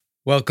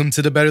Welcome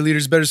to the Better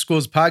Leaders, Better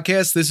Schools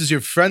podcast. This is your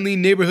friendly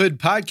neighborhood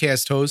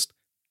podcast host,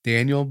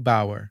 Daniel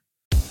Bauer.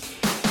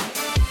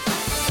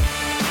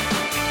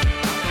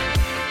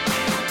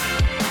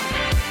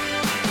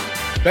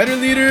 Better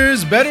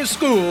Leaders, Better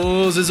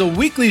Schools is a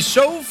weekly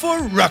show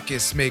for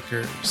ruckus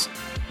makers.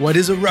 What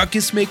is a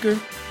ruckus maker?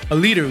 A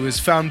leader who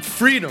has found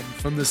freedom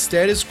from the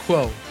status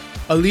quo.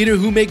 A leader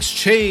who makes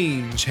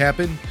change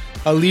happen.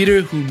 A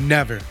leader who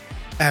never,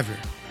 ever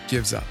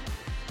gives up.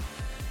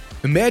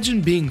 Imagine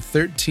being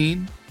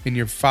 13 and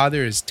your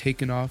father is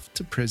taken off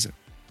to prison.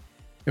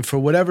 And for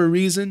whatever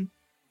reason,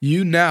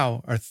 you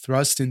now are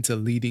thrust into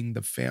leading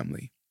the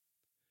family.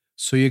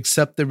 So you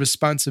accept the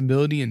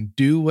responsibility and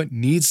do what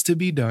needs to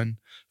be done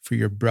for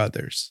your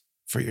brothers,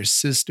 for your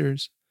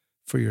sisters,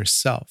 for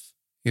yourself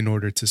in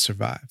order to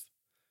survive.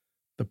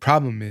 The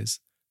problem is,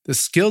 the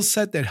skill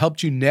set that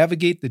helped you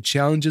navigate the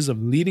challenges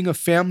of leading a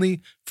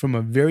family from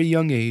a very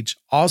young age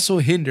also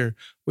hinder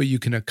what you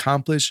can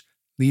accomplish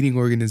leading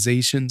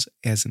organizations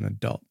as an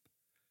adult.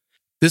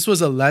 This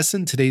was a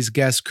lesson today's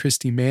guest,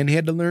 Christy Mann,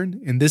 had to learn,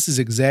 and this is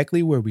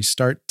exactly where we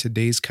start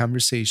today's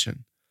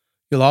conversation.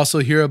 You'll also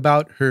hear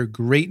about her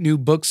great new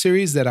book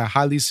series that I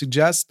highly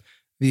suggest,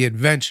 The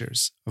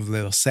Adventures of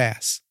Little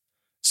Sass.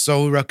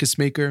 So, Ruckus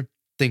Maker,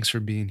 thanks for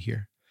being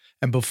here.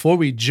 And before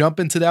we jump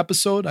into the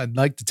episode, I'd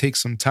like to take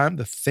some time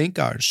to thank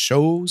our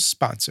show's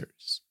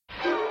sponsors.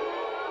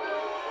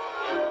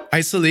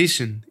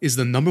 Isolation is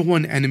the number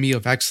one enemy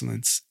of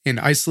excellence, and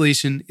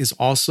isolation is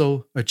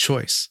also a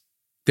choice.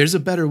 There's a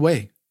better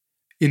way.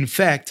 In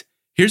fact,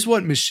 here's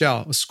what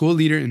Michelle, a school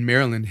leader in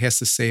Maryland, has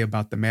to say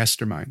about the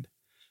mastermind.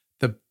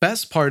 The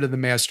best part of the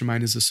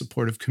mastermind is a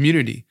supportive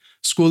community.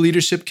 School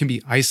leadership can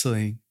be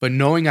isolating, but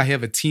knowing I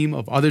have a team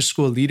of other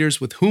school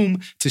leaders with whom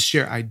to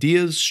share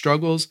ideas,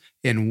 struggles,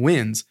 and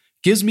wins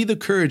gives me the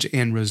courage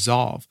and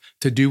resolve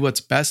to do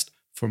what's best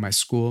for my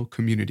school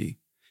community.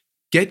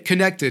 Get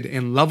connected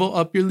and level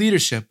up your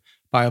leadership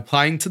by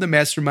applying to the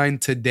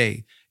mastermind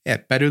today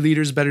at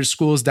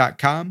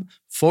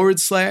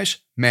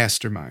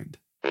betterleadersbetterschools.com/mastermind.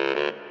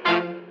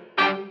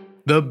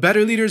 The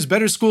Better Leaders,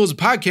 Better Schools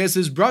podcast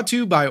is brought to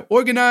you by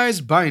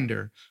Organized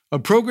Binder, a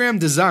program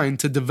designed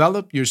to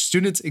develop your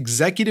students'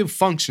 executive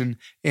function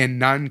and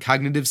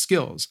non-cognitive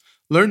skills.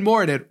 Learn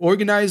more at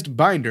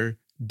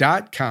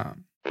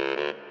organizedbinder.com.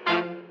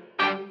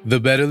 The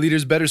Better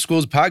Leaders, Better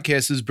Schools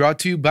podcast is brought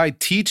to you by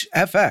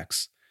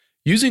TeachFX.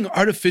 Using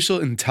artificial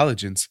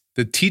intelligence,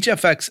 the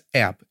TeachFX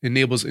app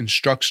enables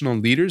instructional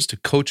leaders to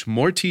coach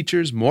more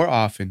teachers more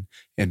often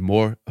and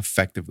more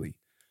effectively.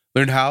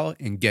 Learn how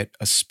and get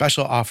a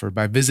special offer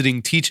by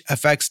visiting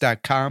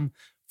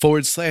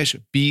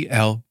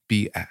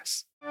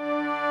teachfx.com/BLBS.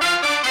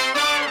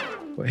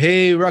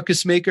 Hey,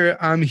 Ruckus Maker,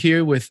 I'm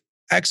here with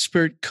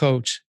expert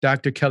coach,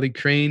 Dr. Kelly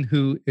Crane,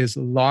 who is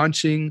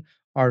launching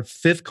our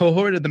 5th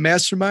cohort of the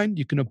Mastermind.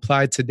 You can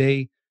apply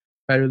today,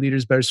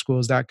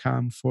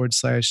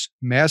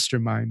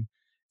 betterleadersbetterschools.com/mastermind.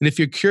 And if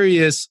you're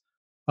curious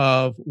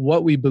of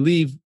what we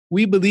believe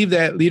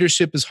that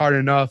leadership is hard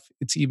enough.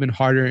 It's even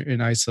harder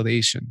in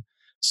isolation.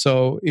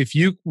 So if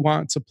you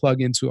want to plug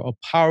into a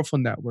powerful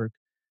network,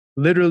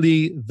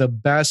 literally the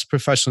best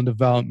professional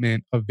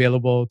development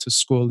available to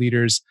school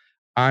leaders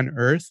on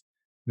earth,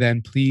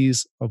 then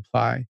please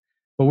apply.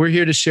 But we're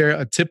here to share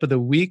a tip of the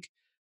week.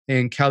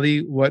 And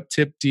Kelly, what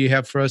tip do you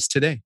have for us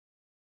today?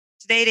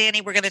 Today, Danny,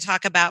 we're going to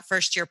talk about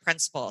first-year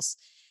principals.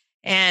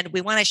 And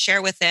we want to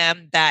share with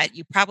them that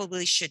you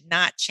probably should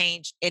not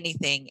change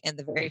anything in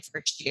the very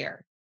first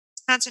year.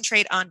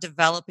 Concentrate on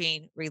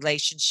developing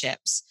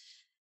relationships.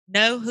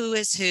 Know who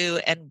is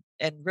who and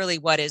really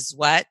what is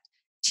what.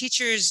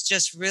 Teachers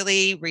just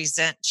really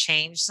resent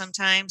change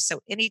sometimes.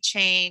 So any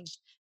change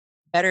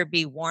better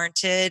be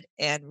warranted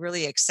and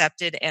really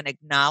accepted and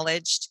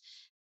acknowledged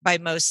by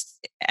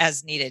most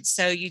as needed.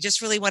 So you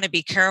just really want to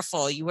be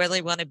careful. You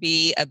really want to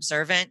be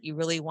observant. You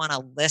really want to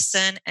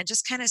listen and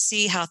just kind of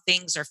see how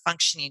things are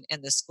functioning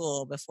in the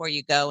school before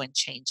you go and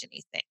change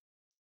anything.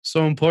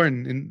 So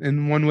important.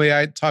 And one way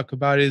I talk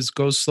about it is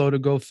go slow to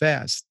go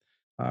fast.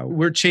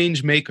 We're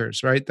change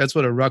makers, right? That's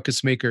what a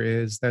ruckus maker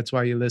is. That's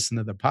why you listen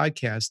to the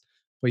podcast.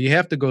 But you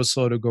have to go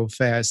slow to go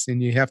fast,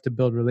 and you have to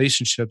build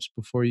relationships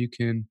before you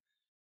can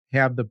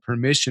have the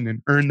permission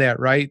and earn that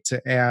right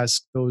to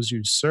ask those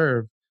you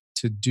serve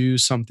to do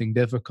something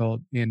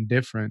difficult and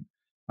different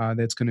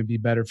that's going to be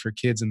better for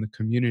kids in the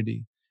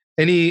community.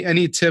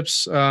 Any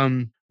tips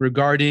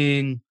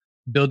regarding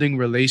building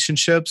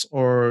relationships,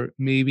 or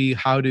maybe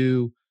how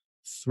to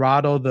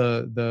throttle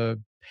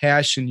the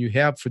passion you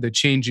have for the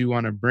change you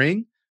want to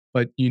bring,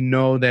 but you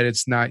know that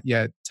it's not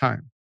yet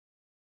time?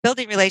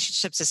 Building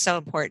relationships is so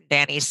important,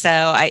 Danny. So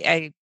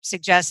I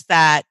suggest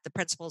that the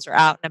principals are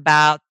out and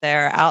about.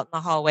 They're out in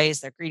the hallways.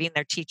 They're greeting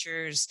their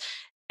teachers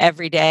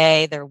every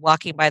day. They're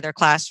walking by their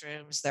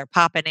classrooms. They're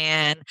popping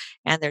in,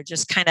 and they're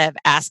just kind of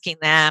asking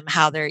them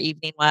how their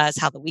evening was,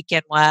 how the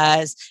weekend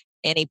was,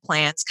 any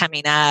plans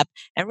coming up,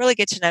 and really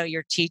get to know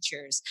your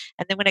teachers.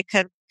 And then when it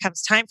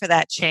comes time for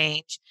that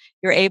change,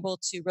 you're able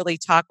to really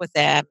talk with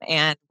them.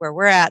 And where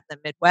we're at in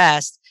the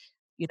Midwest,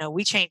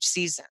 we change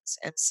seasons.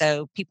 And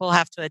so people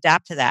have to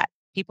adapt to that.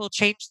 People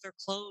change their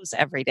clothes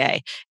every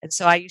day. And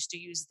so I used to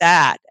use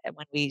that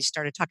when we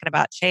started talking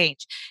about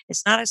change.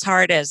 It's not as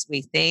hard as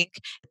we think.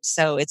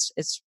 So it's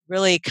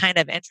really kind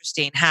of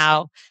interesting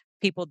how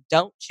people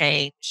don't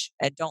change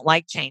and don't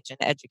like change in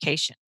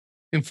education.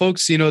 And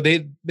folks,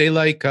 they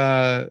like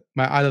my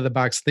out of the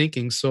box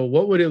thinking. So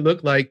what would it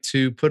look like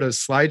to put a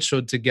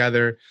slideshow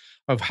together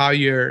of how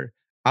your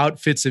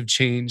outfits have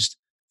changed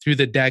through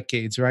the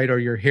decades, right? Or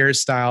your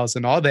hairstyles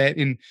and all that.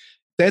 And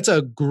that's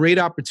a great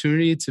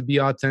opportunity to be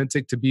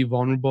authentic, to be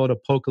vulnerable, to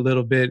poke a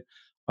little bit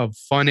of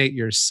fun at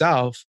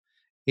yourself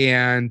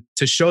and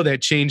to show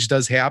that change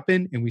does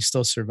happen and we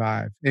still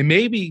survive. And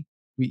maybe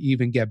we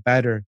even get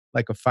better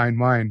like a fine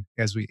wine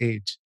as we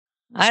age.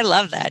 I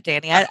love that,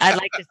 Danny. I'd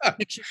like to see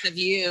pictures of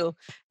you,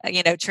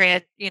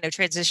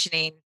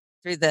 transitioning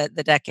through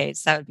the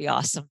decades. That would be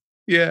awesome.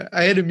 Yeah,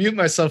 I had to mute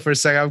myself for a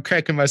second. I'm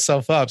cracking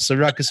myself up. So,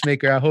 Ruckus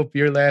Maker, I hope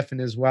you're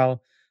laughing as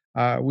well.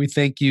 We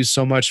thank you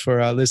so much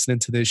for listening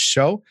to this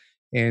show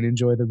and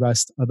enjoy the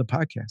rest of the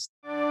podcast.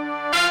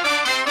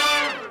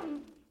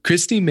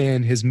 Christy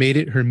Mann has made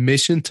it her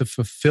mission to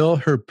fulfill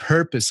her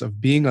purpose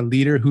of being a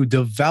leader who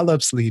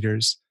develops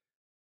leaders.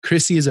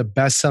 Christy is a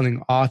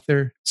best-selling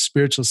author,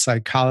 spiritual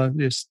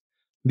psychologist,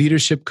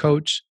 leadership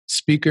coach,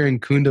 speaker,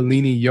 and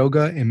Kundalini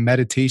yoga and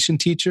meditation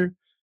teacher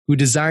who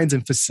designs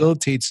and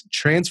facilitates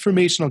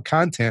transformational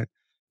content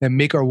that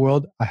make our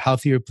world a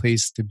healthier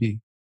place to be.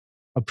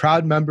 A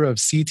proud member of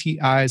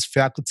CTI's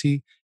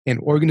faculty and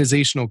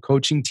organizational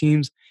coaching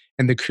teams,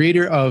 and the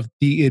creator of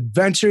The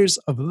Adventures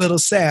of Little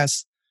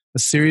Sass, a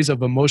series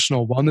of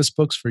emotional wellness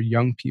books for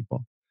young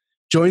people.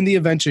 Join the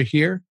adventure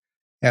here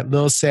at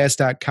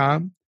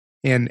littlesass.com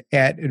and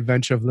at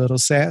Adventure of Little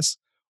Sass,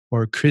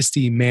 or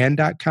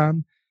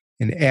ChristyMann.com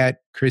and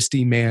at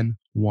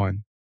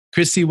ChristyMann1.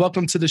 Christy,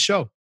 welcome to the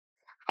show.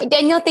 Hi,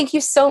 Daniel. Thank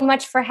you so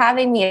much for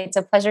having me. It's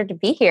a pleasure to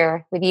be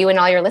here with you and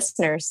all your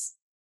listeners.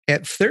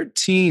 At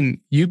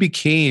 13, you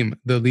became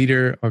the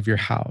leader of your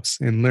house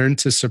and learned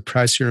to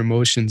suppress your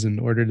emotions in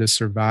order to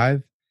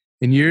survive.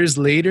 And years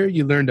later,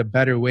 you learned a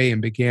better way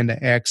and began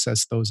to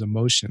access those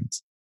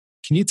emotions.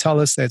 Can you tell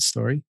us that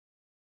story?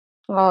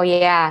 Oh,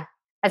 yeah.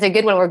 That's a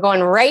good one. We're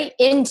going right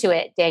into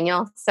it,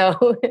 Daniel.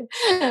 So,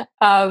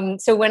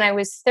 so when I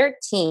was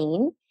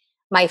 13,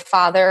 my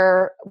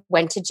father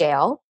went to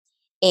jail.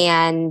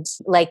 And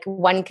like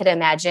one could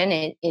imagine,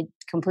 it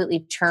completely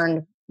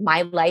turned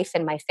my life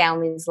and my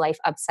family's life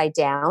upside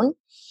down.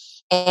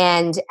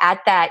 And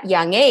at that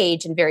young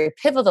age and very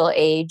pivotal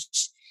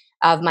age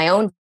of my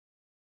own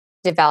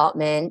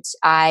development,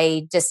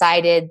 I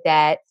decided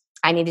that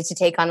I needed to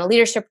take on a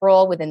leadership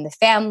role within the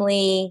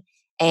family.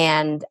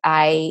 And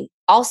I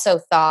also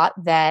thought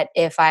that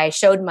if I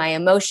showed my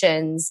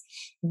emotions,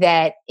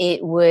 that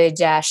it would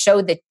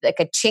show that like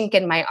a chink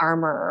in my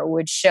armor,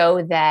 would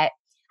show that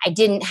I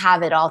didn't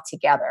have it all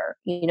together,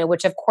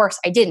 which of course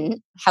I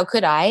didn't. How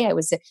could I? I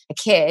was a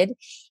kid,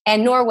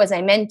 and nor was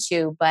I meant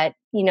to. But,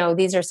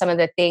 these are some of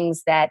the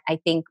things that I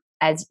think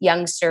as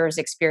youngsters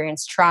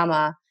experience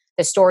trauma,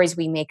 the stories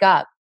we make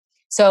up.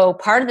 So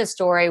part of the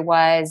story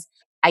was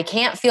I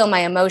can't feel my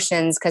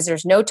emotions because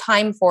there's no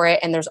time for it.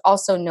 And there's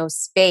also no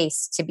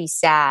space to be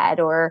sad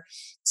or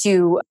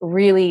to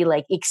really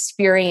like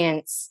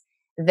experience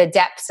the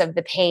depths of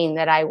the pain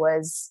that I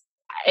was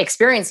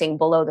experiencing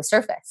below the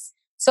surface.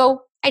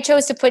 So I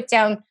chose to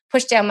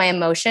push down my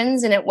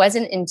emotions. And it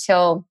wasn't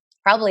until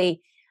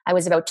probably I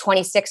was about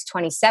 26,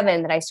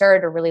 27 that I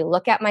started to really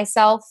look at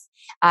myself.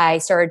 I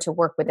started to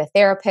work with a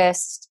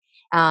therapist.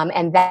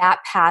 And that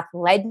path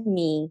led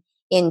me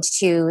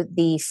into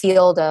the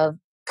field of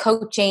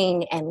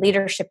coaching and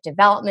leadership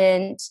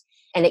development.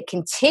 And it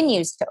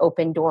continues to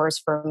open doors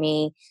for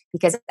me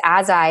because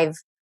as I've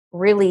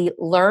really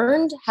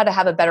learned how to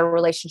have a better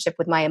relationship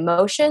with my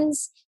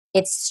emotions,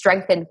 it's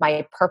strengthened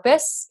my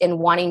purpose in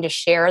wanting to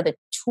share the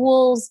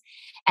tools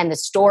and the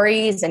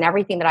stories and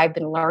everything that I've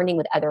been learning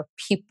with other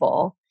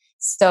people.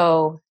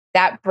 So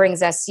that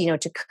brings us,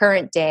 to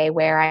current day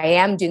where I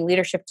am doing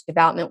leadership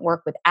development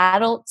work with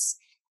adults.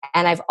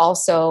 And I've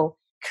also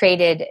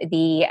created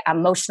the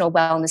emotional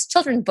wellness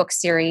children book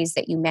series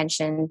that you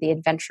mentioned, The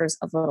Adventures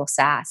of Little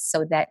Sass,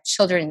 so that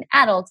children and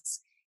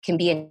adults can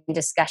be in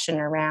discussion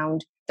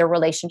around their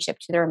relationship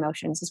to their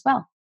emotions as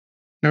well.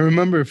 I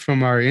remember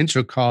from our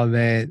intro call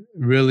that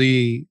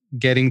really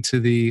getting to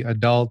the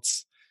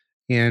adults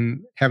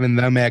and having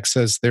them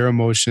access their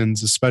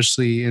emotions,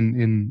 especially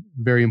in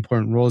very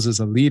important roles as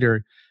a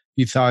leader,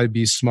 you thought it'd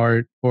be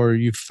smart, or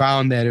you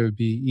found that it would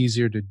be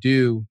easier to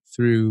do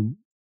through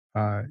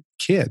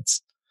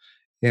kids.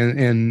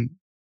 And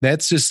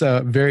that's just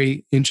a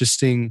very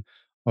interesting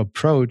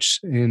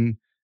approach. And,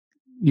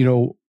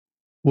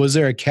 was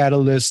there a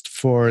catalyst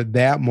for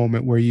that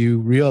moment where you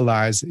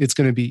realized it's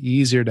going to be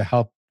easier to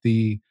help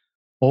the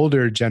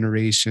older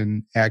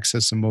generation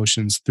access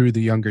emotions through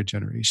the younger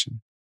generation?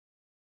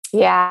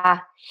 Yeah,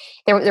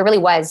 there really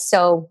was.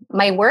 So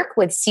my work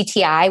with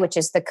CTI, which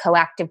is the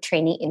Coactive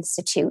Training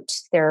Institute,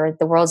 they're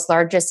the world's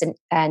largest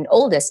and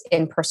oldest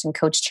in-person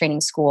coach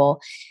training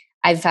school.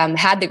 I've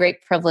had the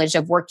great privilege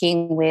of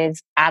working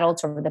with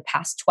adults over the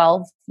past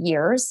 12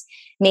 years,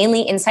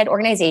 mainly inside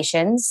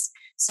organizations.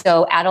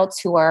 So adults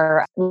who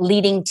are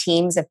leading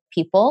teams of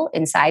people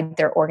inside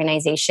their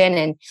organization,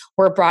 and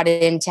we're brought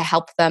in to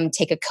help them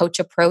take a coach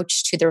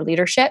approach to their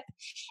leadership.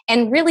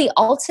 And really,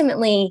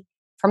 ultimately,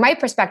 from my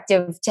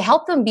perspective, to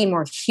help them be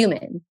more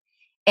human.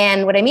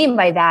 And what I mean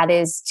by that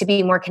is to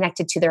be more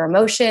connected to their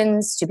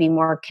emotions, to be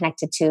more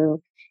connected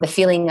to the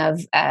feeling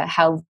of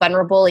how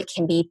vulnerable it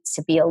can be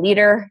to be a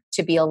leader,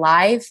 to be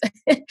alive.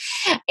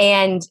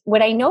 And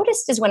what I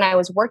noticed is when I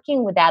was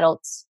working with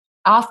adults,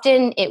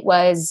 often it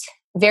was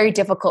very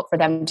difficult for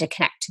them to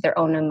connect to their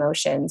own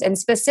emotions, and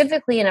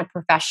specifically in a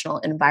professional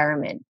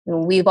environment.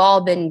 We've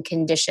all been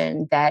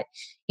conditioned that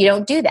you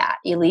don't do that.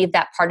 You leave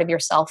that part of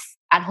yourself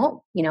at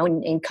home,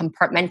 and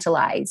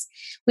compartmentalize.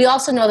 We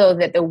also know, though,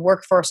 that the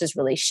workforce is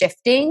really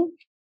shifting,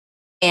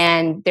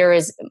 and there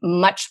is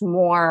much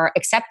more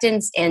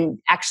acceptance and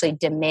actually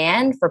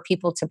demand for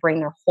people to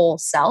bring their whole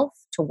self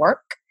to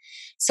work.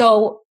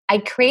 So I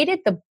created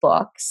the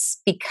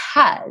books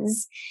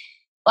because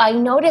I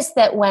noticed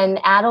that when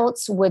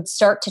adults would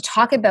start to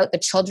talk about the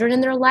children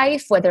in their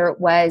life, whether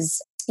it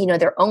was,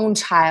 their own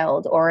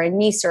child or a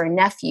niece or a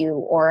nephew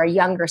or a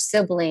younger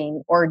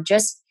sibling, or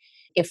just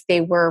if they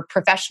were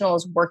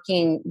professionals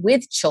working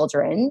with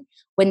children,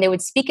 when they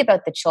would speak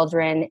about the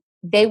children,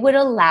 they would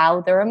allow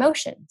their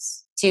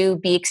emotions to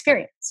be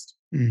experienced.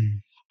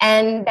 Mm.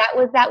 And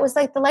that was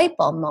like the light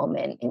bulb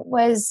moment. It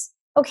was,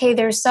 okay,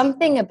 there's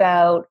something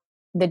about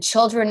the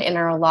children in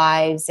our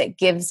lives that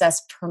gives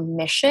us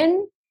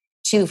permission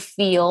to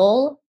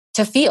feel.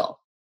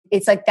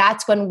 It's like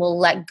that's when we'll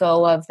let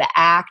go of the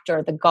act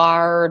or the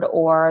guard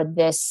or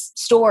this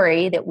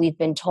story that we've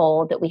been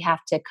told that we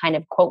have to kind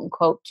of quote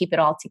unquote keep it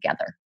all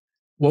together.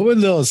 What would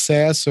Little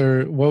Sass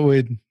or what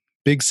would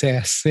Big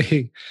Sass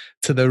say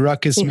to the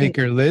ruckus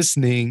maker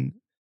listening,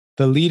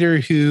 the leader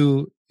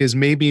who is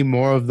maybe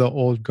more of the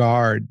old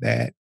guard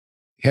that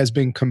has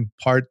been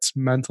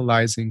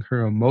compartmentalizing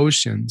her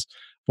emotions,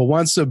 but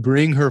wants to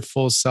bring her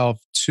full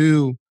self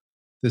to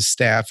the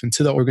staff and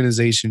to the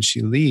organization she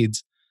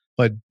leads,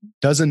 but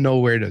doesn't know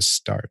where to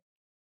start?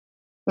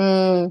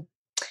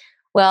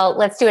 Well,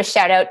 let's do a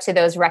shout out to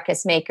those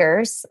ruckus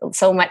makers.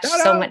 So much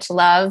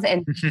love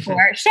and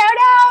support. Shout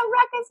out,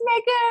 ruckus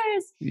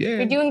makers! Yeah.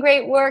 You're doing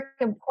great work,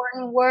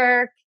 important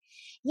work.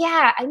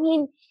 Yeah, I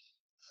mean,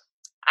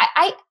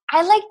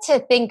 I like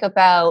to think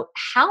about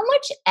how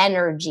much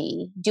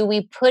energy do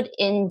we put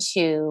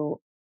into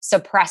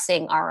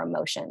suppressing our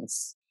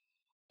emotions.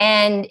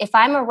 And if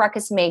I'm a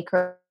ruckus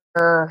maker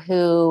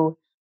who,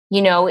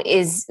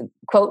 is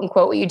quote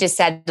unquote what you just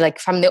said, like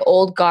from the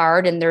old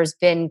guard, and there's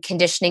been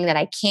conditioning that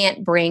I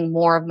can't bring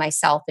more of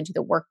myself into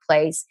the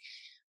workplace,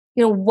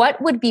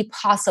 what would be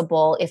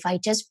possible if I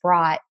just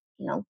brought,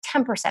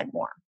 10%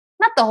 more?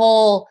 Not the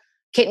whole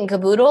kit and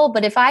caboodle,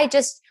 but if I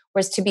just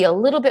was to be a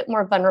little bit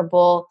more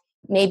vulnerable,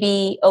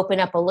 maybe open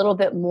up a little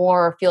bit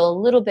more, feel a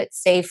little bit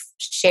safe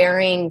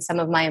sharing some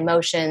of my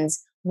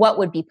emotions, what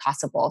would be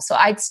possible? So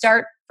I'd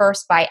start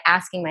first by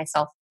asking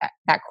myself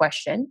that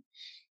question,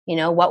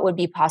 what would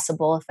be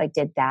possible if I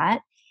did that?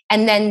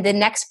 And then the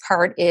next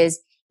part is,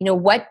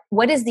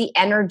 what is the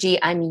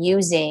energy I'm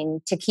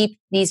using to keep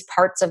these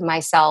parts of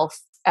myself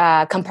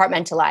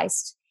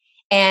compartmentalized?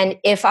 And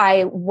if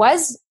I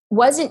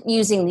wasn't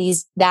using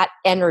that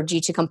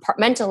energy to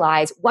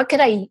compartmentalize, what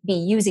could I be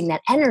using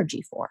that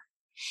energy for?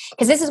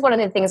 Because this is one of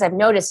the things I've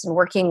noticed in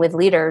working with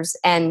leaders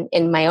and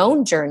in my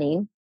own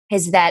journey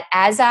is that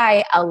as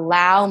I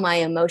allow my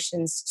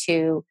emotions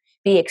to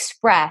be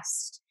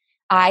expressed,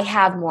 I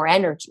have more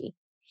energy.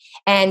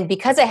 And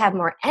because I have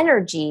more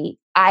energy,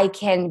 I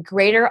can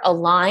greater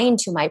align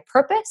to my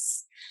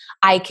purpose.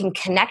 I can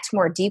connect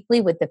more deeply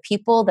with the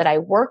people that I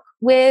work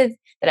with,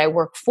 that I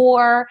work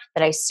for,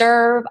 that I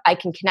serve. I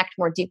can connect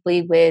more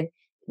deeply with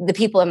the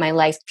people in my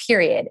life,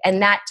 period.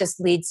 And that just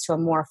leads to a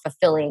more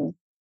fulfilling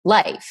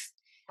life.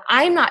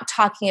 I'm not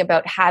talking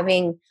about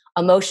having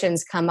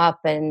emotions come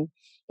up and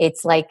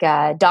it's like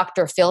a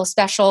Dr. Phil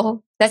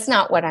special. That's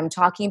not what I'm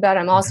talking about.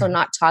 I'm also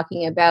not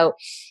talking about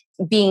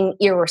being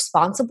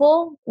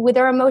irresponsible with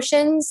our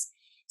emotions.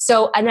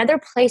 So another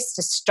place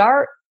to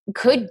start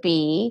could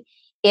be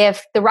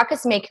if the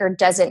ruckus maker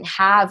doesn't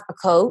have a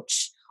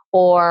coach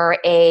or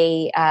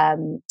a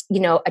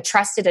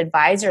trusted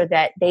advisor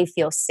that they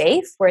feel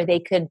safe, where they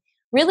could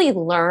really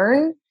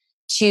learn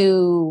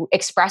to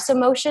express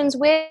emotions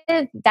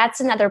with, that's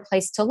another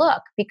place to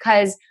look,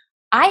 because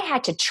I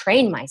had to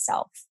train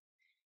myself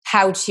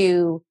how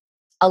to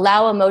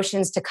allow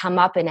emotions to come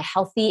up in a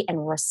healthy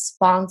and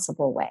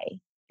responsible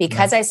way.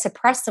 Because I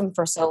suppressed them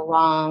for so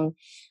long,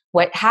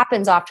 what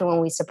happens often when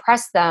we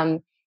suppress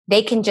them,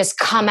 they can just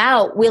come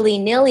out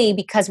willy-nilly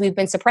because we've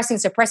been suppressing,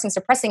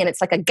 and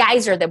it's like a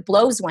geyser that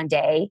blows one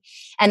day.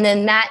 And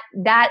then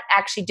that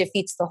actually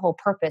defeats the whole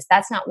purpose.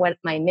 That's not what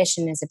my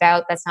mission is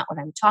about. That's not what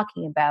I'm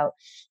talking about.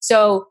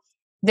 So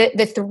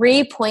the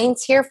 3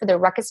 points here for the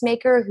ruckus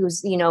maker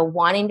who's,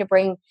 wanting to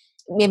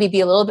be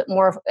a little bit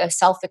more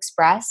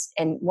self-expressed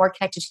and more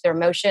connected to their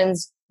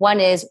emotions. One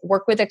is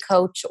work with a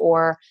coach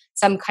or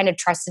some kind of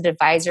trusted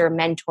advisor,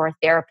 mentor,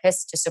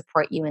 therapist to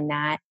support you in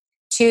that.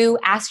 2,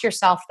 ask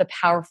yourself the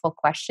powerful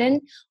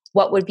question,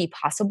 what would be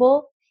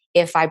possible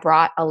if I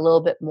brought a little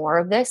bit more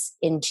of this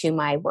into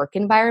my work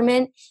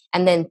environment?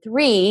 And then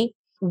 3,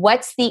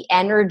 what's the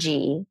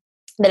energy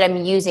that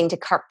I'm using to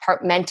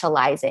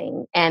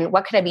compartmentalizing, and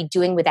what could I be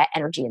doing with that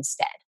energy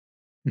instead?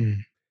 I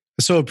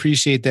so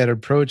appreciate that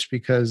approach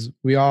because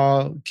we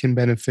all can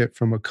benefit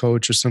from a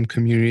coach or some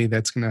community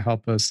that's going to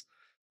help us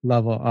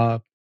level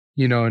up,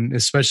 and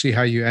especially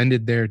how you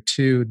ended there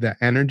too, the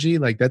energy,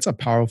 like that's a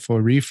powerful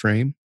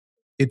reframe.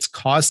 It's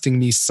costing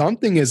me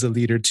something as a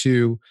leader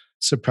to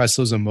suppress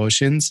those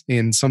emotions.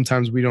 And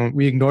sometimes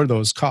we ignore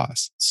those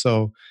costs.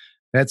 So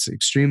that's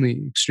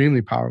extremely,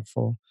 extremely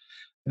powerful.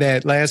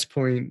 That last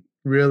point,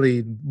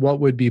 really,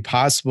 what would be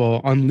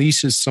possible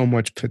unleashes so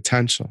much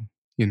potential,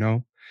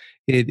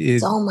 It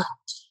is So much.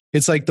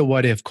 it's like the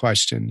what if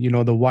question,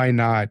 the why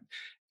not.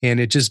 And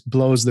it just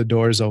blows the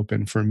doors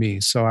open for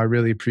me. So I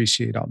really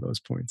appreciate all those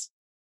points.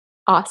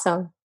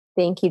 Awesome.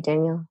 Thank you,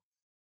 Daniel.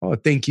 Oh,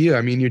 thank you.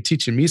 I mean, you're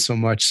teaching me so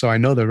much. So I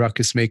know the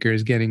Ruckus Maker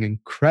is getting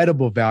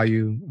incredible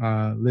value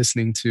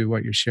listening to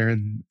what you're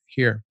sharing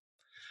here.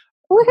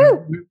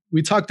 Woohoo!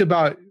 We talked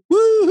about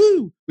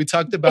woohoo. We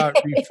talked about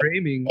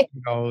reframing,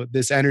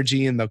 this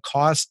energy and the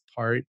cost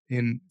part.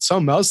 And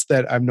something else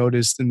that I've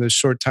noticed in the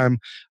short time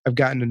I've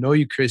gotten to know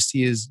you,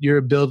 Christy, is your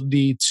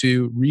ability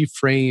to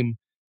reframe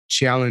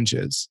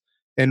challenges.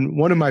 And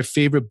one of my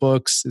favorite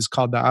books is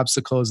called The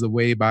Obstacle is the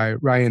Way by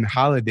Ryan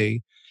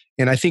Holiday.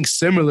 And I think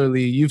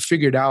similarly, you've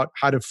figured out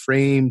how to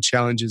frame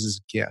challenges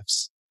as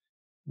gifts.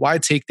 Why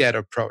take that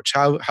approach?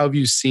 How have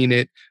you seen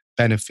it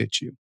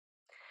benefit you?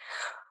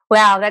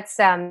 Wow, that's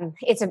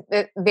it's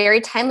a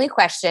very timely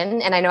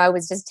question, and I know I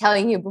was just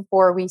telling you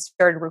before we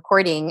started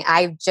recording.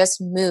 I've just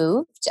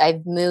moved.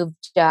 I've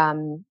moved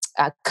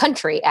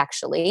country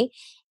actually,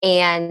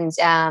 and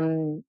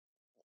I'm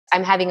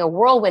having a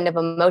whirlwind of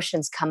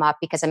emotions come up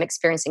because I'm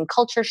experiencing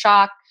culture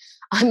shock.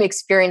 I'm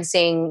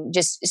experiencing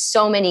just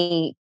so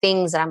many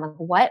things that I'm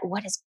like,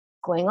 what is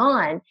going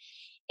on?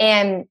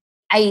 And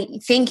I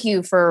thank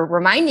you for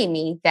reminding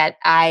me that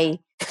I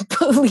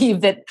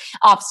believe that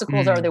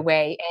obstacles are the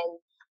way. And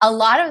a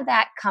lot of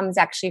that comes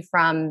actually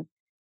from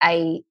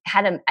I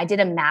did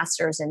a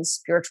master's in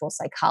spiritual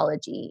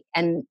psychology.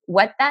 And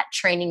what that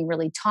training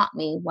really taught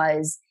me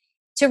was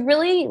to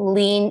really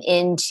lean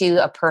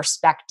into a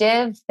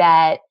perspective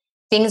that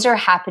things are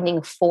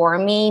happening for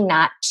me,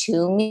 not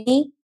to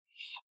me.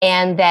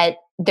 And that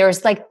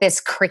there's like this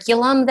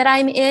curriculum that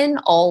I'm in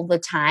all the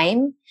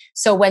time.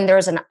 So when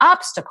there's an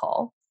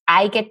obstacle,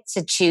 I get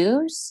to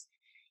choose,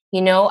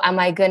 am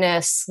I going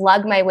to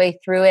slug my way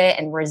through it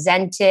and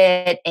resent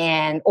it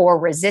or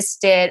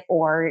resist it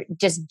or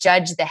just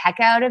judge the heck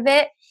out of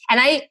it?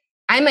 And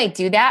I might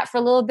do that for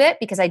a little bit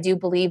because I do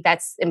believe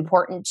that's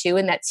important too.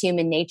 And that's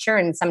human nature.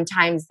 And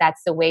sometimes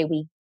that's the way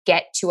we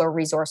get to a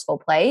resourceful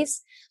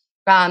place.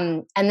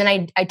 And then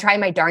I try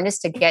my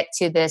darndest to get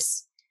to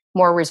this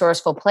more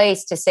resourceful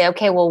place to say,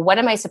 okay, well, what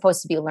am I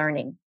supposed to be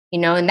learning?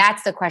 And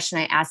that's the question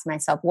I ask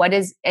myself. What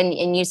is,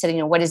 and you said,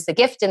 what is the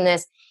gift in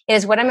this?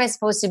 Is what am I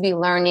supposed to be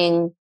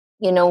learning?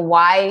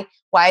 Why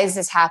is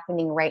this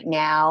happening right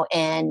now?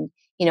 And,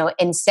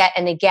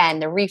 and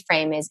again, the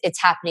reframe is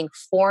it's happening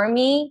for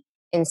me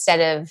instead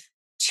of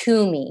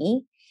to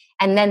me.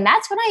 And then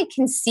that's when I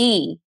can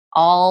see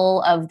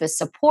all of the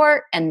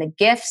support and the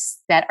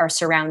gifts that are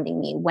surrounding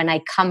me when I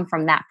come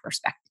from that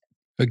perspective.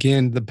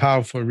 Again, the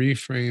powerful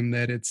reframe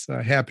that it's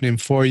happening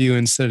for you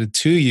instead of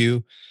to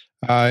you.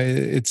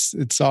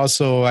 It's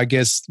also, I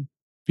guess,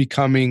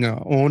 becoming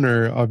an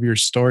owner of your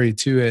story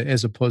too,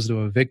 as opposed to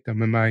a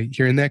victim. Am I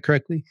hearing that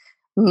correctly?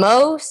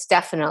 Most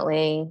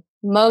definitely.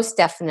 Most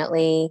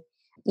definitely.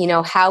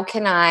 How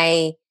can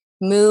I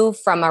move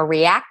from a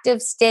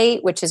reactive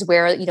state, which is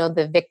where,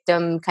 the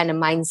victim kind of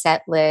mindset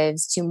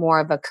lives, to more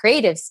of a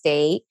creative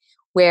state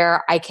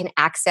where I can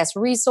access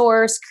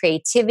resource,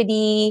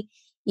 creativity,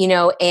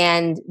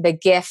 and the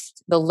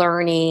gift, the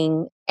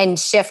learning, and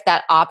shift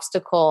that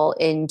obstacle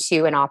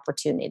into an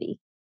opportunity.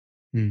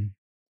 Well,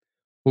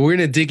 we're going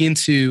to dig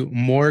into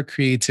more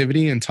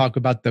creativity and talk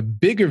about the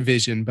bigger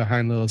vision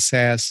behind Little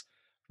Sass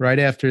right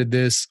after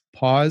this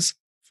pause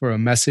for a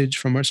message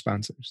from our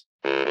sponsors.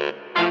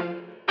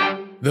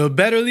 The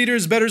Better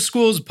Leaders, Better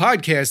Schools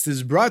podcast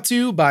is brought to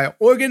you by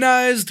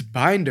Organized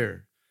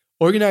Binder.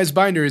 Organized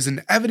Binder is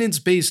an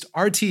evidence-based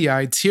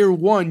RTI Tier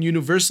 1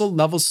 universal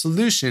level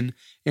solution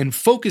and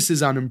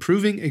focuses on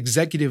improving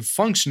executive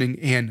functioning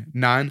and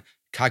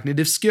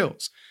non-cognitive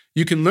skills.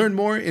 You can learn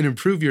more and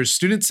improve your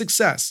student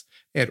success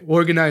at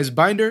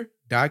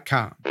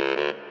organizedbinder.com.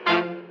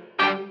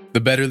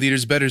 The Better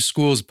Leaders, Better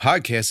Schools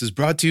podcast is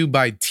brought to you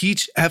by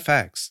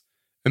TeachFX.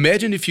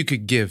 Imagine if you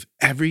could give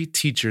every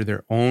teacher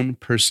their own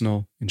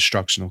personal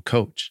instructional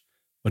coach.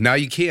 Well, now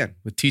you can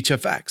with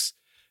TeachFX.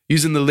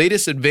 Using the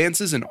latest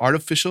advances in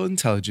artificial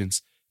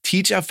intelligence,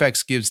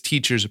 TeachFX gives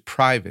teachers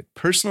private,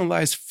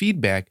 personalized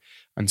feedback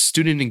on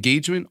student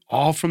engagement,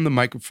 all from the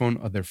microphone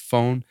of their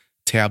phone,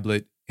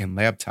 tablet, and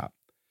laptop.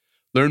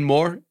 Learn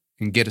more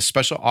and get a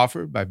special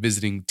offer by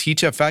visiting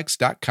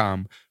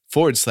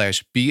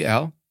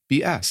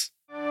teachfx.com/BLBS.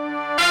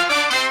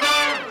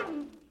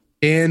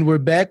 And we're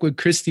back with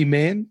Christy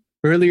Mann.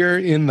 Earlier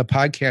in the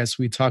podcast,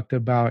 we talked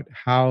about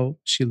how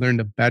she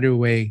learned a better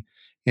way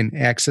and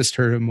accessed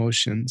her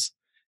emotions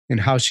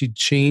and how she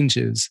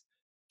changes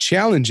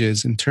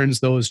challenges and turns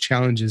those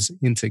challenges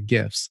into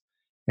gifts.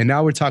 And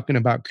now we're talking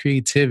about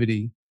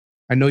creativity.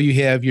 I know you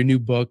have your new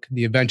book,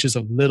 The Adventures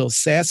of Little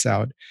Sass,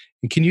 out.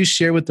 And can you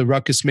share with the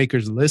Ruckus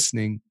Makers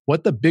listening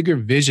what the bigger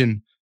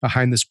vision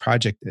behind this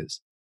project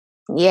is?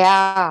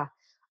 Yeah.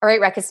 All right,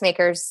 Ruckus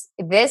Makers.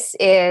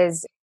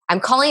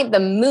 I'm calling it the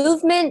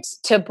movement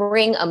to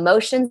bring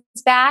emotions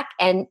back,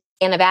 and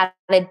I've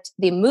added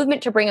the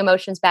movement to bring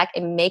emotions back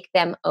and make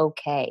them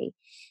okay.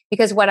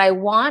 Because what I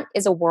want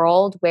is a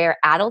world where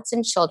adults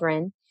and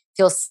children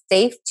feel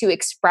safe to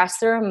express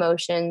their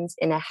emotions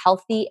in a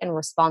healthy and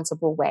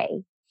responsible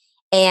way.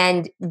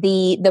 And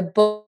the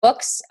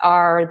books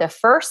are the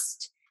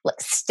first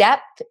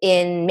step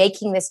in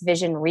making this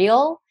vision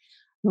real.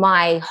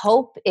 My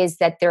hope is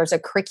that there's a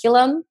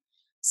curriculum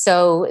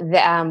so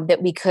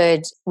that we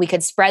could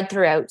spread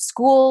throughout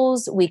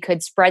schools, we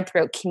could spread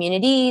throughout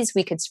communities,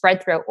 we could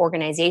spread throughout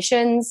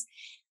organizations.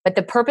 But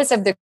the purpose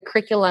of the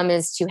curriculum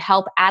is to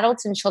help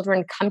adults and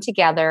children come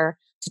together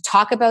to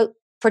talk about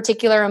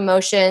particular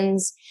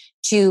emotions,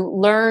 to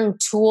learn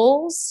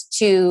tools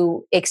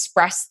to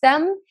express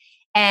them,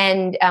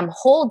 and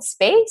hold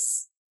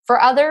space for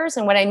others.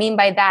 And what I mean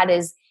by that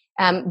is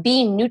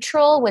being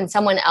neutral when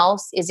someone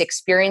else is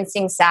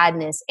experiencing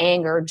sadness,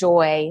 anger,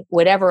 joy,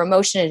 whatever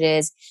emotion it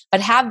is, but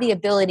have the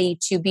ability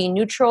to be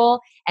neutral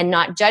and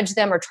not judge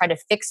them or try to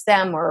fix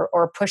them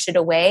or push it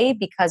away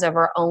because of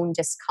our own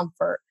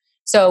discomfort.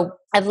 So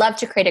I'd love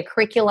to create a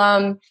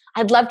curriculum.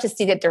 I'd love to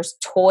see that there's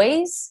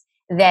toys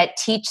that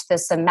teach the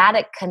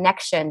somatic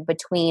connection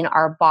between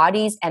our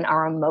bodies and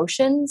our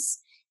emotions.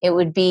 It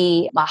would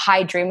be a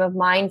high dream of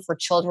mine for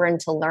children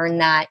to learn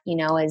that,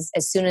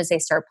 as soon as they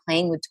start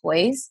playing with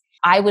toys.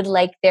 I would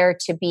like there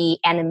to be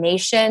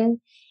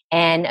animation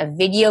and a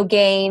video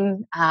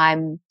game.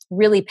 I'm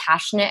really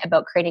passionate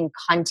about creating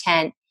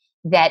content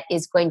that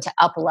is going to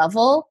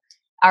up-level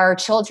our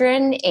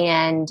children.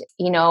 And,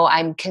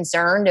 I'm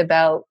concerned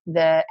about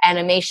the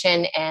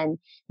animation and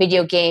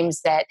video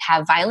games that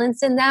have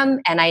violence in them.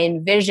 And I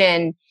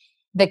envision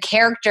the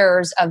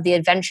characters of The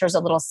Adventures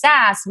of Little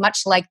Sass,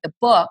 much like the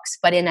books,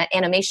 but in an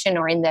animation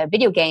or in the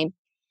video game,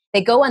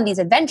 they go on these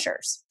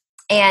adventures.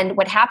 And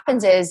what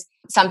happens is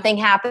something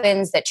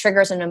happens that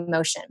triggers an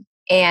emotion.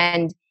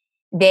 And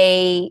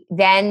they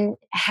then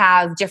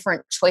have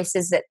different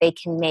choices that they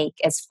can make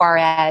as far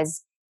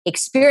as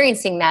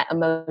experiencing that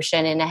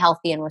emotion in a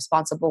healthy and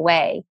responsible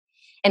way.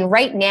 And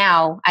right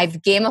now,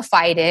 I've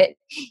gamified it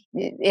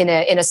in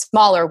a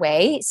smaller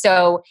way.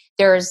 So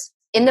there's,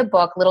 in the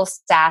book, Little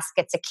Sass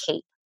gets a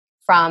cape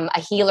from a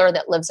healer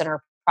that lives on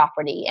her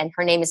property, and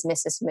her name is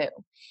Mrs. Moo.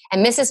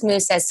 And Mrs. Moo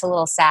says to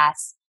Little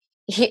Sass,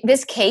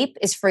 this cape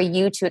is for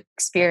you to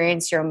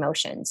experience your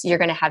emotions. You're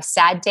going to have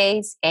sad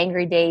days,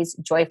 angry days,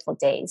 joyful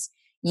days.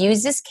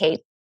 Use this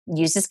cape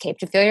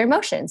to feel your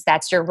emotions.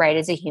 That's your right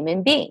as a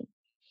human being.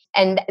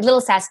 And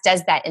Little Sass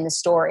does that in the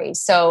story.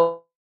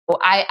 So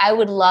I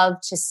would love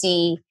to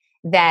see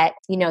that,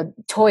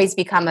 toys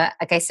become,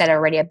 like I said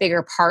already, a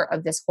bigger part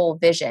of this whole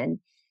vision.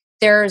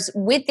 There's,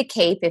 with the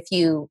cape,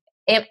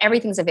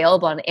 everything's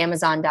available on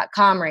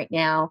Amazon.com right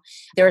now.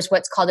 There's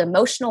what's called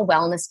emotional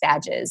wellness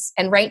badges.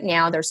 And right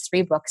now there's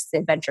 3 books: The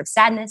Adventure of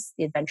Sadness,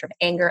 The Adventure of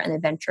Anger, and The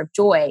Adventure of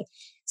Joy.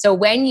 So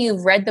when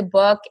you've read the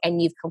book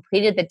and you've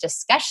completed the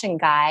discussion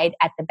guide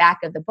at the back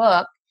of the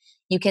book,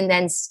 you can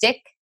then stick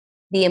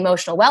the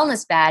emotional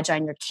wellness badge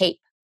on your cape.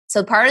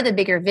 So part of the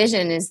bigger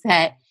vision is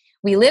that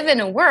we live in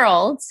a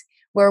world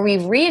where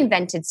we've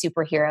reinvented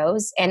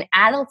superheroes, and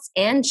adults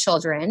and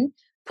children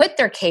put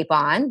their cape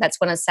on. That's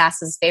one of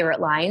Sass's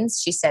favorite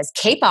lines. She says,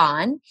 "Cape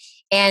on."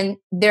 And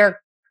their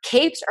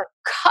capes are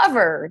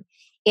covered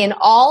in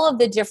all of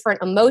the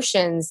different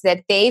emotions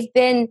that they've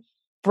been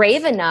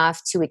brave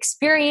enough to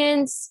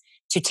experience,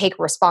 to take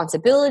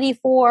responsibility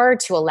for,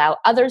 to allow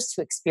others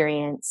to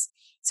experience,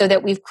 so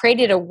that we've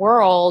created a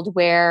world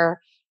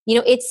where,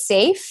 it's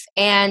safe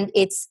and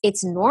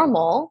it's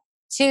normal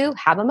to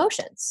have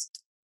emotions.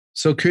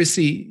 So,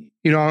 Chrissy,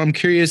 I'm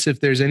curious if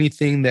there's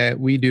anything that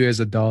we do as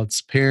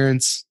adults,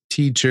 parents,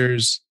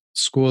 teachers,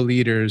 school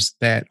leaders,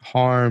 that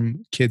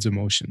harm kids'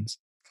 emotions.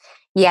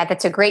 Yeah,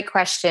 that's a great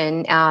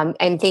question.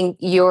 I think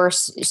your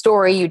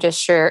story you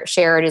just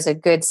shared is a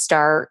good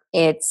start.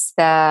 It's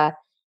the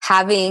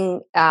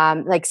having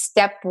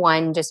step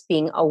one, just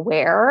being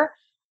aware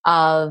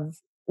of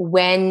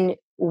when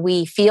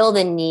we feel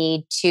the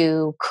need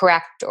to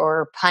correct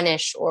or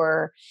punish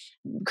or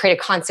create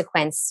a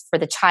consequence for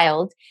the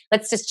child.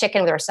 Let's just check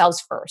in with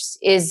ourselves first.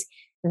 Is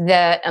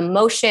the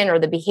emotion or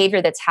the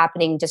behavior that's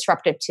happening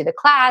disruptive to the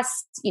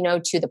class,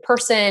 to the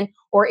person,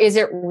 or is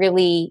it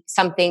really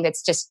something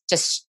that's just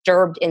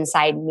disturbed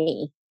inside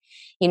me?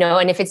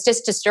 And if it's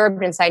just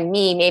disturbed inside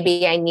me,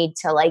 maybe I need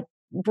to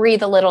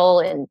breathe a little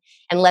and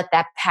let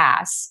that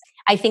pass.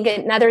 I think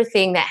another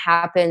thing that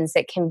happens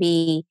that can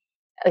be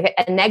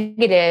a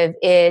negative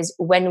is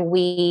when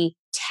we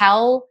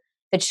tell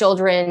the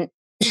children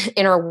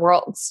inner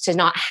worlds to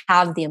not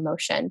have the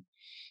emotion.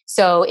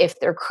 So if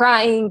they're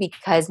crying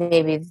because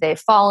maybe they've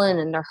fallen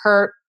and they're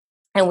hurt,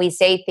 and we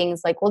say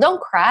things like, well,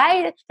 don't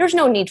cry, there's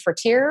no need for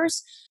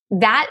tears,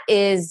 that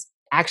is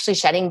actually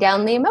shutting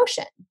down the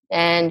emotion.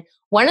 And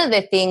one of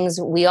the things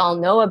we all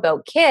know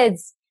about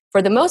kids,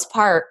 for the most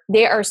part,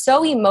 they are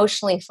so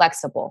emotionally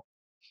flexible.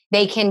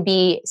 They can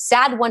be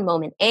sad one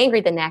moment,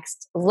 angry the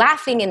next,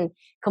 laughing in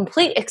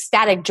complete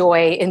ecstatic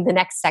joy in the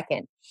next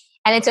second.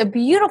 And it's a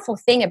beautiful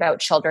thing about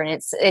children.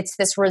 It's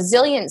this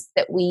resilience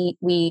that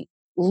we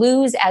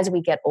lose as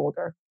we get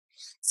older.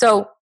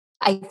 So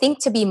I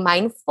think to be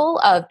mindful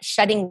of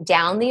shutting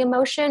down the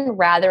emotion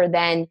rather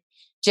than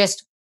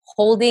just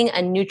holding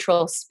a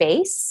neutral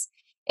space.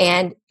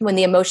 And when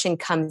the emotion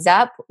comes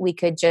up, we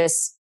could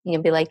just,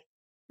 be like,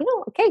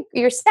 okay,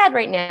 you're sad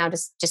right now.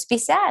 Just be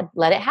sad.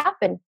 Let it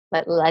happen.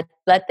 Let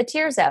the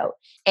tears out.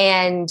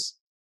 And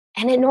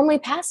it normally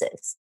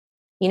passes.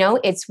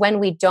 It's when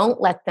we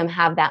don't let them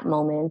have that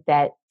moment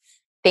that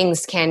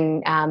things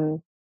can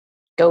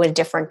go in a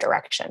different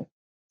direction.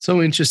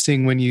 So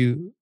interesting when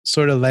you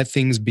sort of let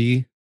things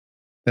be,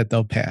 that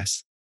they'll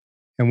pass.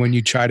 And when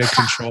you try to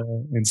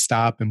control and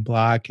stop and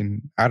block,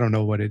 and I don't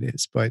know what it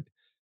is, but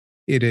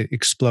it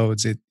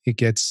explodes. It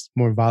gets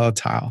more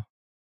volatile.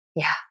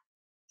 Yeah.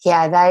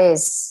 Yeah, that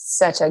is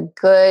such a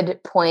good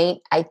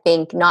point. I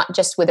think not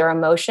just with our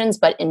emotions,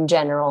 but in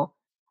general.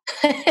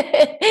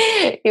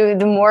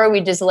 The more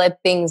we just let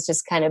things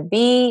just kind of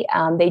be,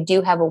 they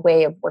do have a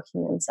way of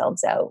working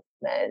themselves out.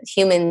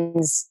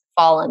 Humans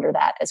fall under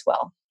that as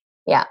well.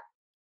 Yeah.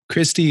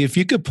 Christy, if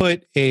you could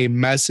put a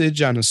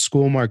message on a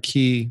school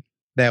marquee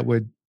that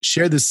would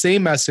share the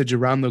same message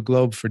around the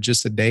globe for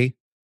just a day,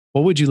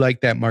 what would you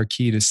like that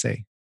marquee to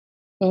say?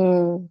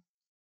 Well,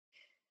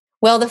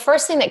 the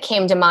first thing that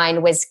came to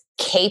mind was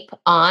Cape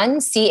On,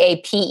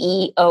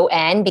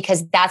 CAPEON,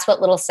 because that's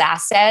what little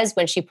Sass says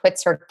when she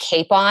puts her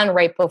cape on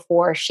right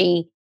before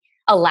she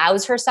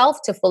allows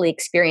herself to fully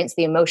experience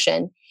the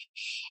emotion.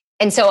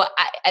 And so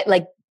I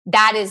like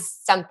that is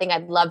something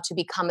I'd love to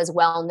become as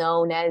well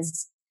known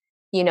as,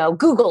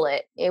 Google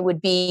it. It would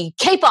be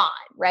Cape On,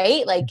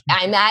 right? Like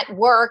I'm at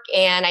work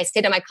and I say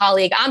to my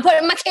colleague, I'm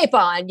putting my cape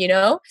on,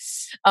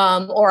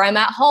 or I'm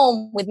at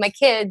home with my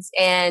kids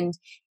and,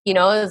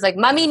 it's like,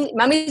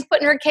 mommy's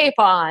putting her cape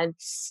on.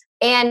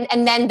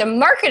 And then the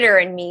marketer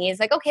in me is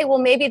like, okay, well,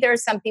 maybe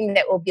there's something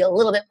that will be a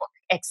little bit more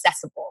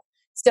accessible.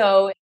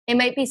 So it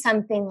might be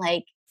something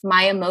like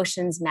my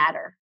emotions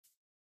matter,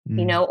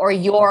 or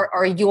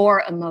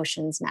your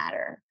emotions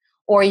matter,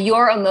 or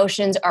your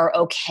emotions are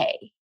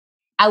okay.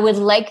 I would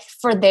like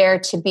for there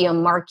to be a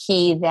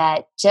marquee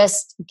that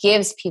just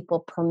gives people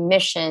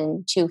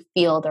permission to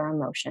feel their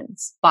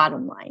emotions,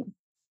 bottom line.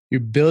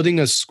 You're building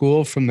a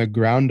school from the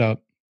ground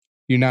up.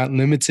 You're not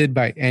limited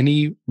by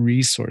any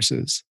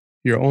resources.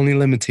 Your only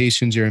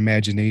limitation is your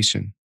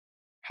imagination.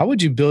 How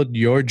would you build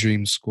your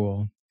dream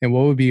school? And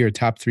what would be your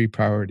top 3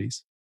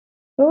 priorities?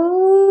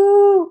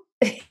 Ooh.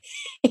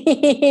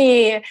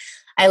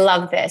 I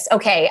love this.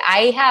 Okay,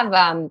 I have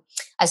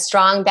a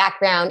strong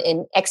background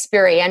in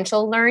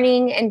experiential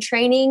learning and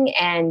training,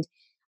 and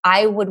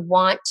I would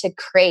want to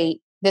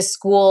create the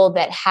school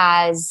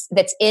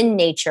that's in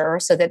nature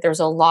so that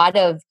there's a lot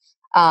of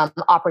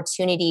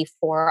opportunity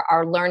for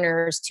our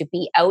learners to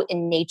be out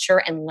in nature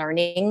and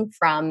learning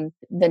from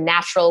the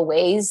natural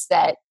ways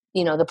that,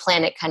 the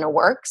planet kind of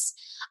works.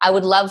 I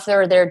would love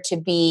for there to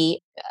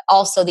be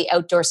also the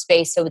outdoor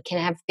space so we can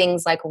have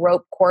things like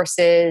rope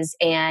courses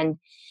and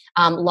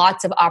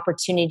lots of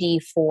opportunity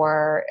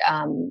for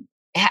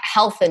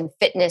health and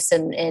fitness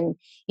and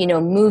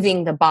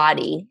moving the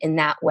body in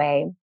that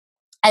way.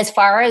 As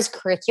far as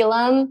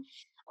curriculum,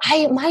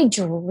 my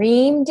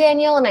dream,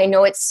 Daniel, and I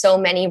know it's so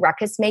many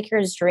ruckus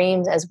makers'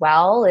 dreams as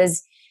well,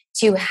 is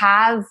to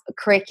have a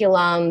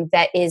curriculum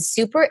that is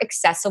super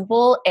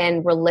accessible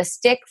and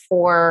realistic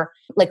for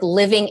like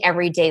living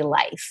everyday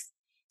life.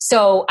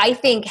 So I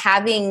think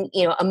having,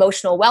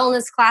 emotional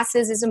wellness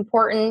classes is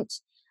important,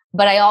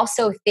 but I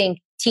also think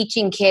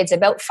teaching kids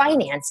about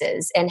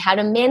finances and how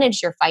to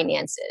manage your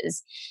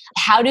finances,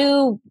 how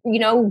to,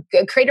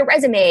 create a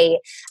resume,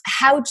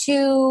 how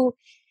to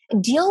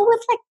deal with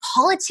like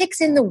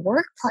politics in the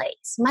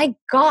workplace. My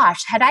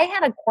gosh, had I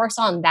had a course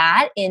on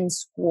that in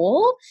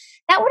school,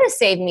 that would have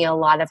saved me a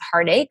lot of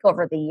heartache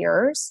over the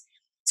years.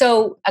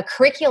 So a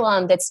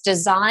curriculum that's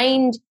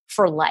designed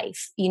for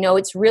life,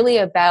 it's really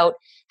about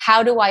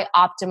how do I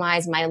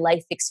optimize my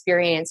life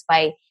experience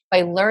by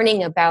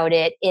learning about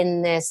it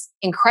in this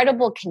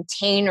incredible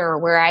container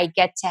where I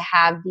get to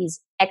have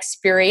these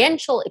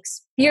experiential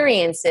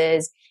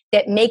experiences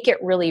that make it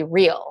really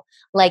real.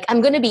 Like I'm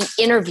going to be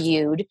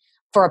interviewed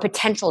for a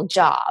potential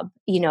job,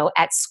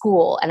 at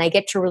school. And I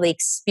get to really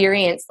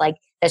experience like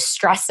the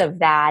stress of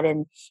that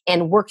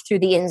and work through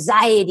the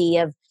anxiety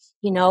of,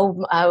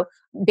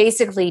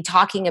 basically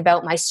talking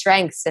about my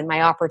strengths and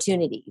my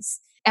opportunities.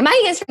 Am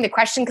I answering the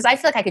question? Because I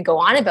feel like I could go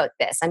on about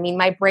this. I mean,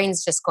 my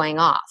brain's just going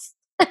off.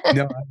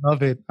 No, I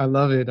love it. I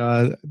love it.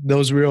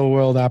 Those real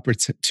world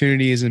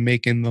opportunities and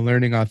making the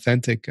learning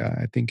authentic,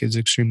 I think is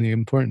extremely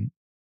important.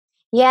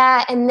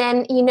 Yeah. And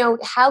then,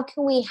 how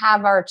can we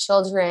have our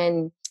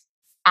children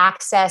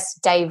access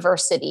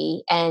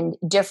diversity and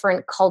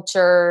different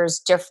cultures,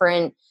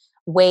 different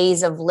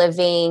ways of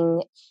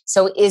living?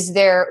 So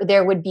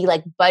there would be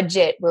like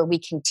budget where we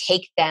can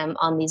take them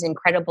on these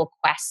incredible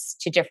quests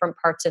to different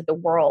parts of the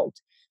world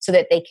so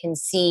that they can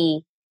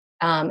see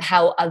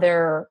how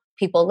other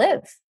people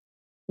live,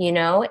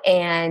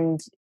 and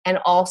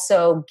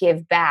also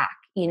give back,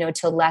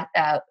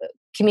 to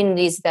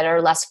communities that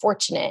are less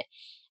fortunate.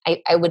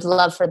 I would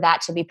love for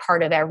that to be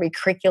part of every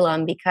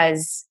curriculum,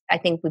 because I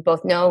think we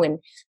both know, and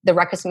the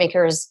Ruckus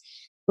Makers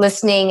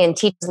listening and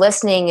teachers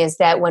listening, is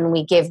that when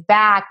we give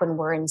back, when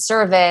we're in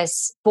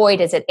service, boy,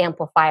 does it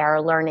amplify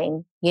our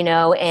learning,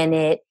 and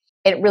it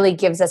really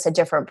gives us a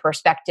different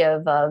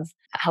perspective of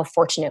how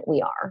fortunate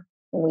we are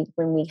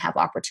when we have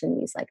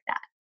opportunities like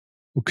that.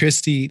 Well,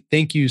 Christy,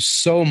 thank you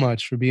so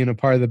much for being a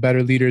part of the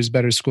Better Leaders,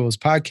 Better Schools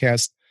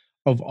podcast.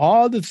 Of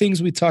all the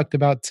things we talked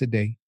about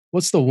today,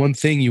 what's the one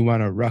thing you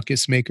want a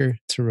Ruckus Maker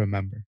to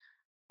remember?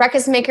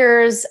 Ruckus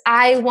Makers,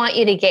 I want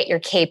you to get your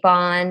cape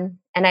on,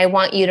 and I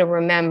want you to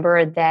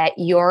remember that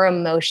your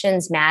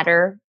emotions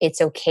matter.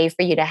 It's okay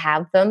for you to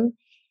have them.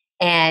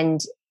 And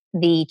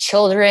the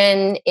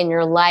children in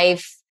your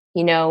life,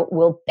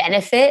 will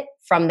benefit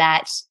from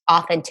that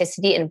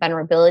authenticity and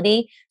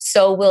vulnerability.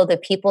 So will the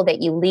people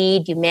that you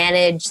lead, you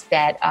manage,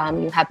 that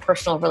you have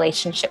personal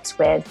relationships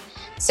with.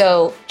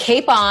 So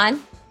cape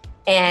on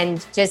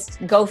and just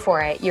go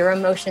for it. Your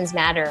emotions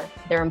matter.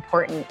 They're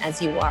important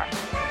as you are.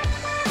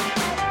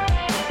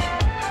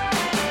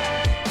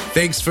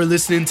 Thanks for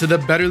listening to the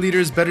Better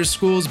Leaders, Better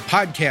Schools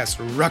podcast,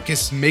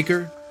 Ruckus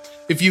Maker.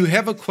 If you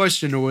have a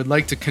question or would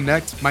like to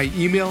connect, my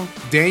email,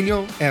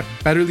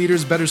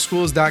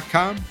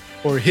 daniel@betterleadersbetterschools.com,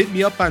 or hit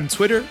me up on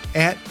Twitter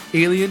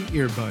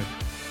 @AlienEarbud.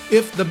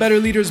 If the Better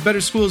Leaders, Better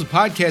Schools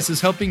podcast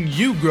is helping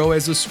you grow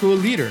as a school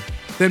leader,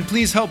 then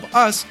please help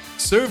us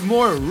serve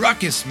more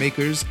Ruckus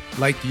Makers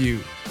like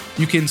you.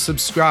 You can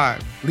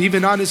subscribe, leave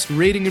an honest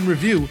rating and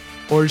review,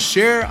 or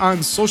share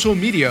on social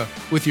media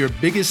with your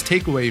biggest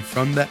takeaway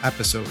from the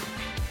episode.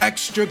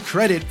 Extra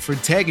credit for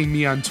tagging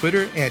me on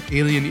Twitter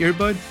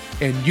 @AlienEarbud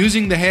and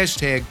using the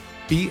hashtag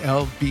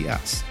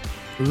BLBS.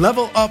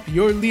 Level up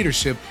your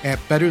leadership at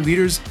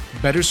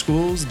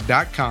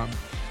betterleadersbetterschools.com,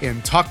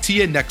 and talk to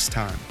you next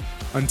time.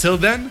 Until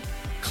then,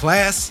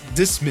 class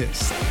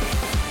dismissed.